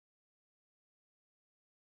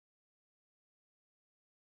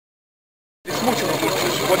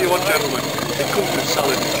What do you want, gentlemen? It comes with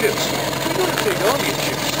salad and chips. You don't take all your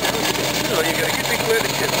chips. You know, you get a good big plate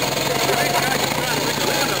of chips. The big guy can try and make a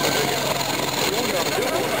living out of it, you know. You won't have to do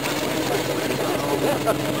it.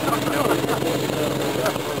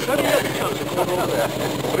 Maybe you have a chance to come over there.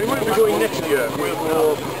 But he might be going next year. We'll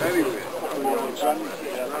go anyway.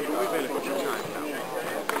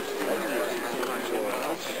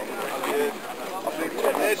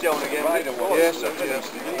 They're down again, right? Yes, yes.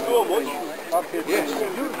 Did you go much? Yes, I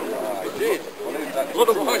did.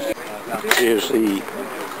 Here's the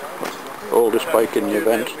oldest bike in the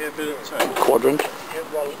event, Quadrant.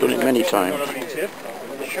 Done it many times.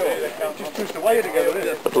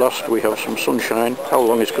 At last we have some sunshine. How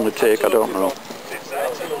long it's going to take, I don't know.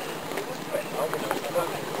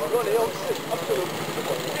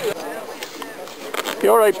 You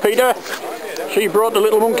alright, Peter? So you brought the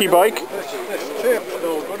little monkey bike?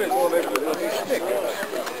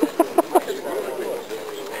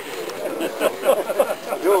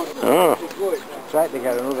 Oh. Tried to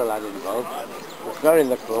get another lad involved. It's not in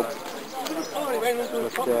the club.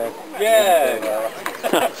 But,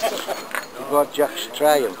 we got Jack's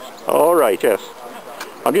Triumph. All right, yes.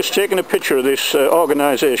 I'm just taking a picture of this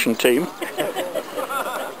organisation team.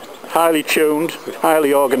 Highly tuned,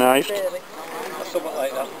 highly organised.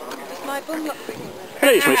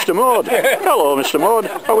 Here's Mr. Maud. Hello, Mr. Maud.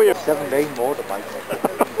 How are you? 17 motorbikes.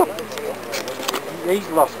 He's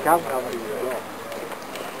lost count how many he's got.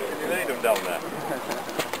 You need them down there.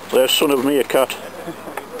 There's son of Meerkat.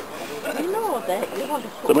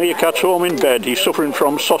 The Meerkat's home in bed. He's suffering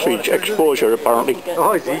from sausage exposure, apparently.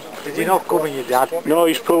 Oh, is he? Is he not coming, your dad? No,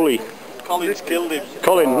 he's poorly. Colin's killed him.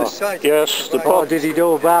 Colin, yes. The pork, did he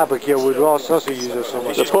do a barbecue with raw sausages or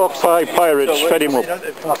something? the pork pie pirates fed him up.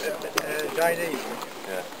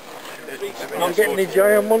 I'm getting the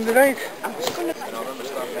joy on Monday night.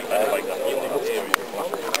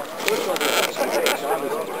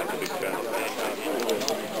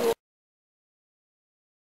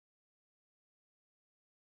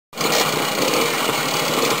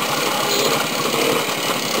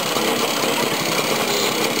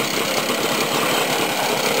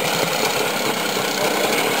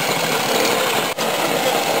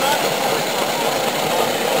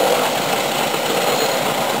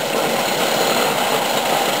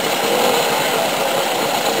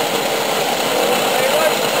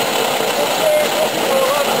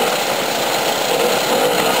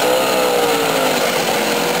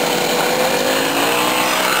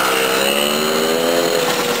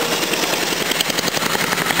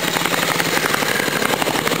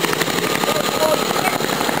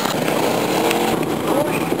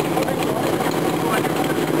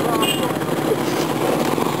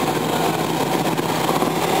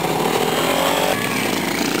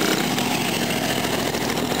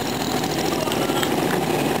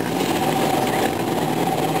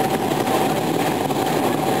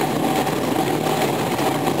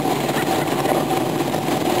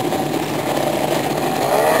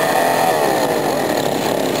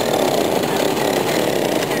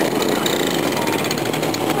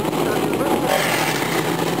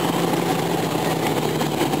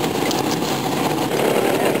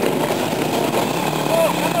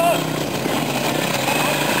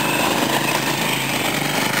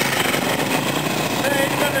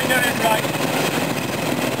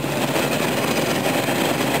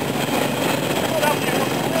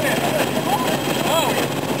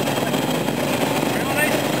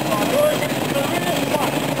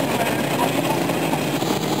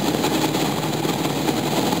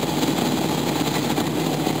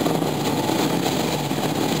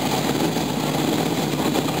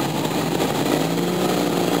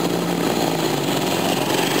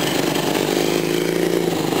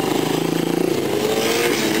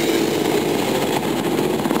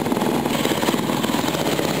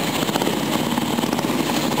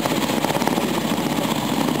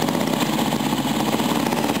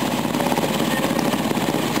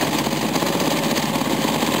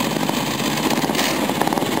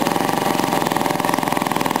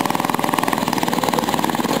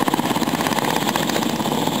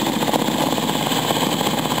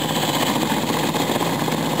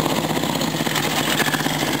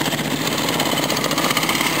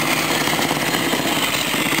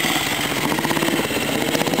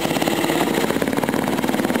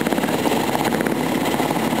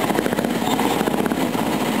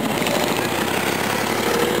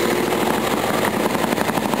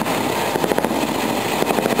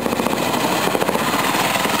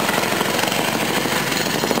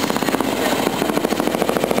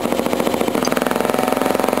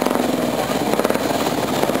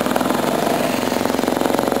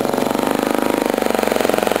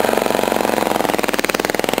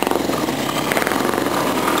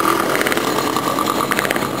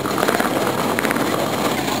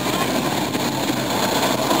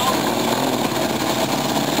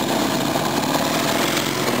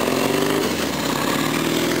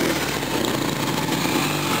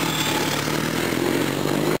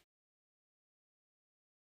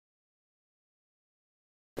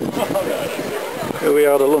 Here we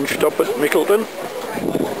are, the lunch stop at Mickleton.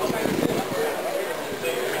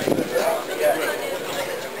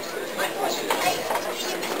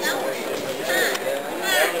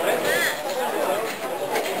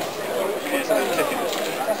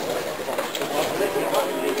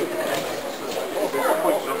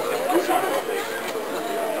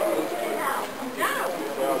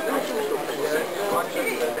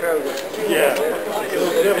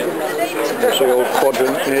 The old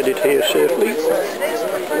quadrant made it here safely.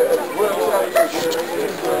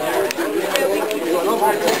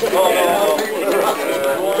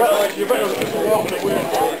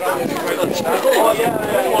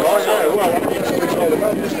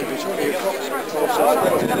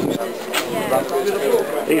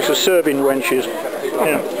 These are serving wenches.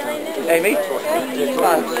 Yeah. Amy? No,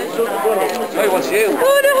 he wants you.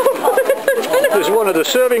 There's one of the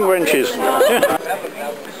serving wenches. Yeah.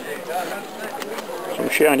 Some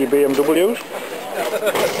shiny BMWs.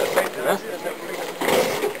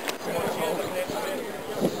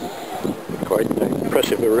 Quite an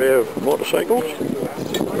impressive array of motorcycles.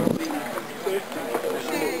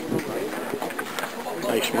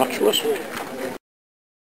 Nice matchless.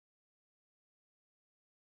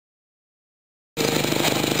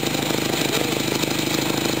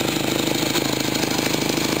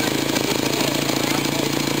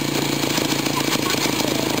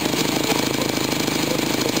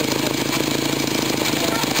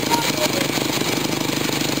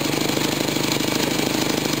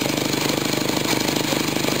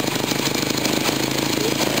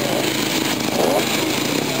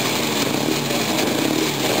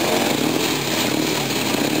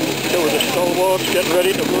 Stalwarts getting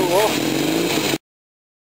ready to move off.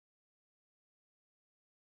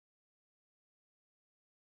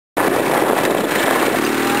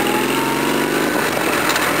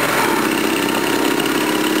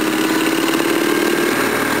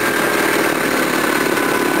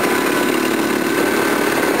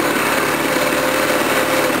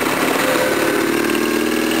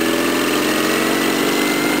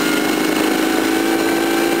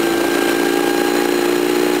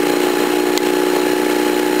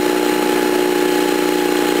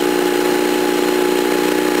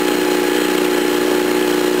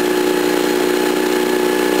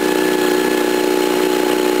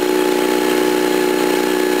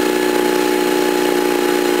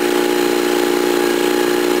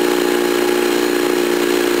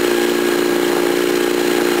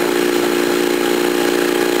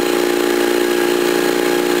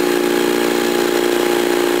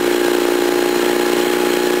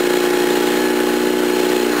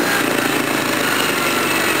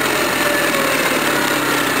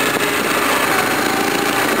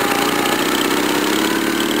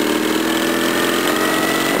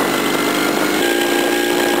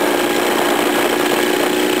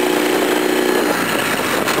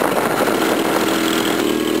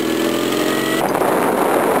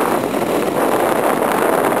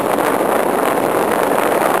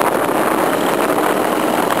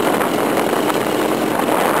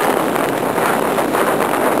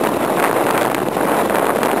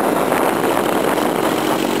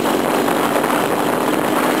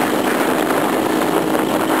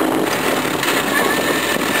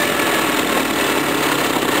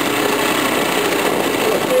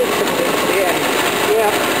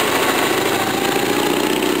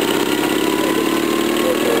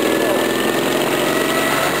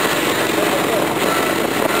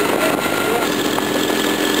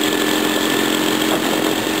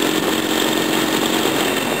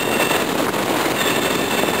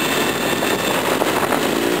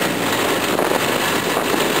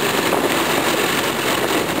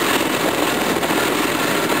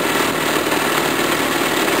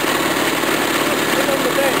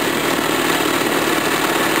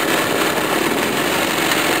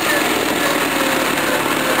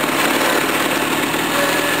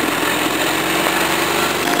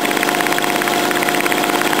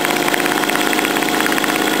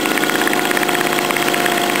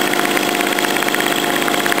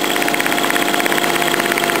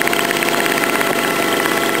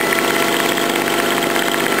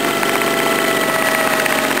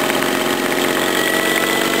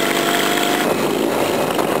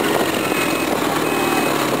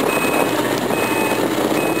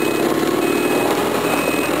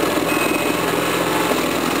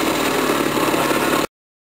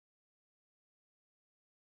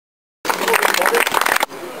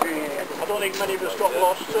 think many of us got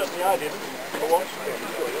lost, certainly I didn't, for once.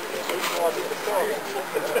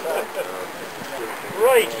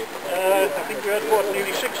 Right, I think we had what,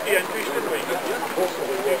 nearly 60 entries, didn't we?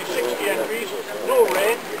 Nearly 60 entries, no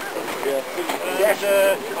rain.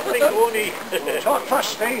 I think only... Talk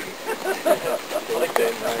fast, Steve. I think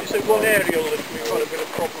it's one aerial that we've got a bit of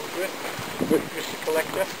problems with Mr.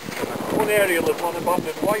 Collector. One aerial of one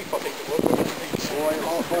abandoned wife, I think it was. I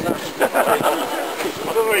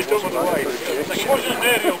don't know what he's done with the wife. It wasn't an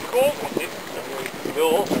aerial colt, was it?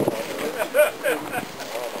 No.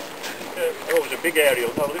 Oh, it was a big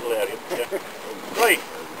aerial, not a little aerial. Yeah. Right.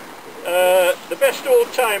 The best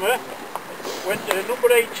old timer went to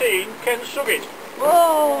number 18, Ken Suggett.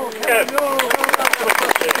 Oh, Ken.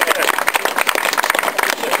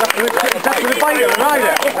 That's with a bike and a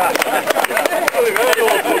rider.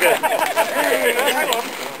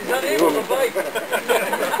 Is that him on the bike?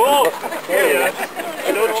 Paul! Yeah.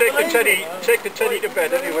 You know, take the teddy to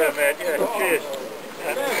bed anywhere, mate. Yeah, cheers.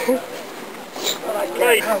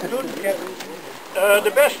 Right.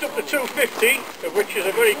 The best up to 250, of which is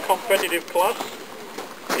a very competitive class,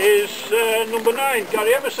 is number 9,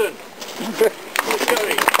 Gary Emerson. Where's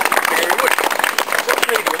Gary?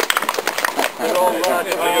 They're all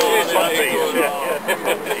large.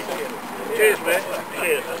 Cheers, mate.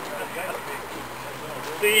 Cheers.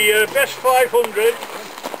 The best 500,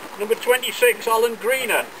 number 26, Alan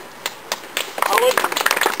Greener. Alan?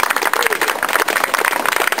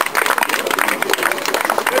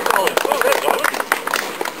 There's Alan. Oh, there's Alan.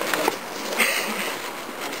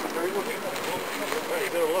 Very much. Well,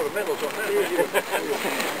 you've got a lot of medals on there.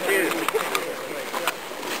 Cheers.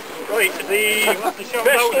 Right, the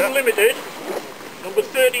best unlimited, number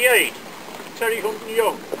 38, Terry Hunt and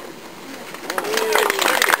Young.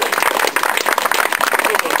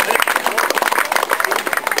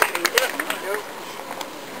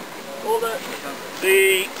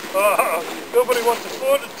 Nobody wants a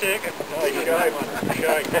photo taken. Shy, man,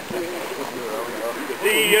 shy.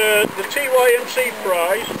 The TYMC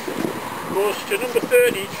prize goes to number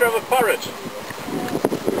 30, Trevor Parrott.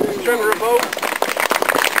 Trevor about.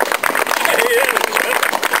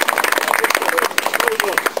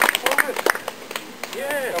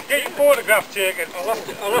 Yeah, I'll get your photograph taken. I'll have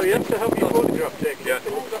to have your photograph taken. Yeah.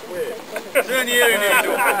 That way. Turn here in here.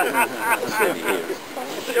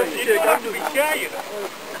 You don't have to be shy, you know.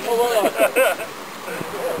 Oh, well, I'll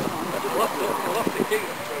have to keep it,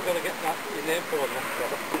 so I've got to get that your name for them.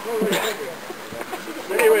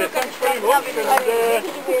 Anyway, thanks very much, and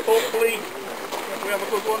hopefully we have a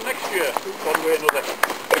good one next year, one way or another.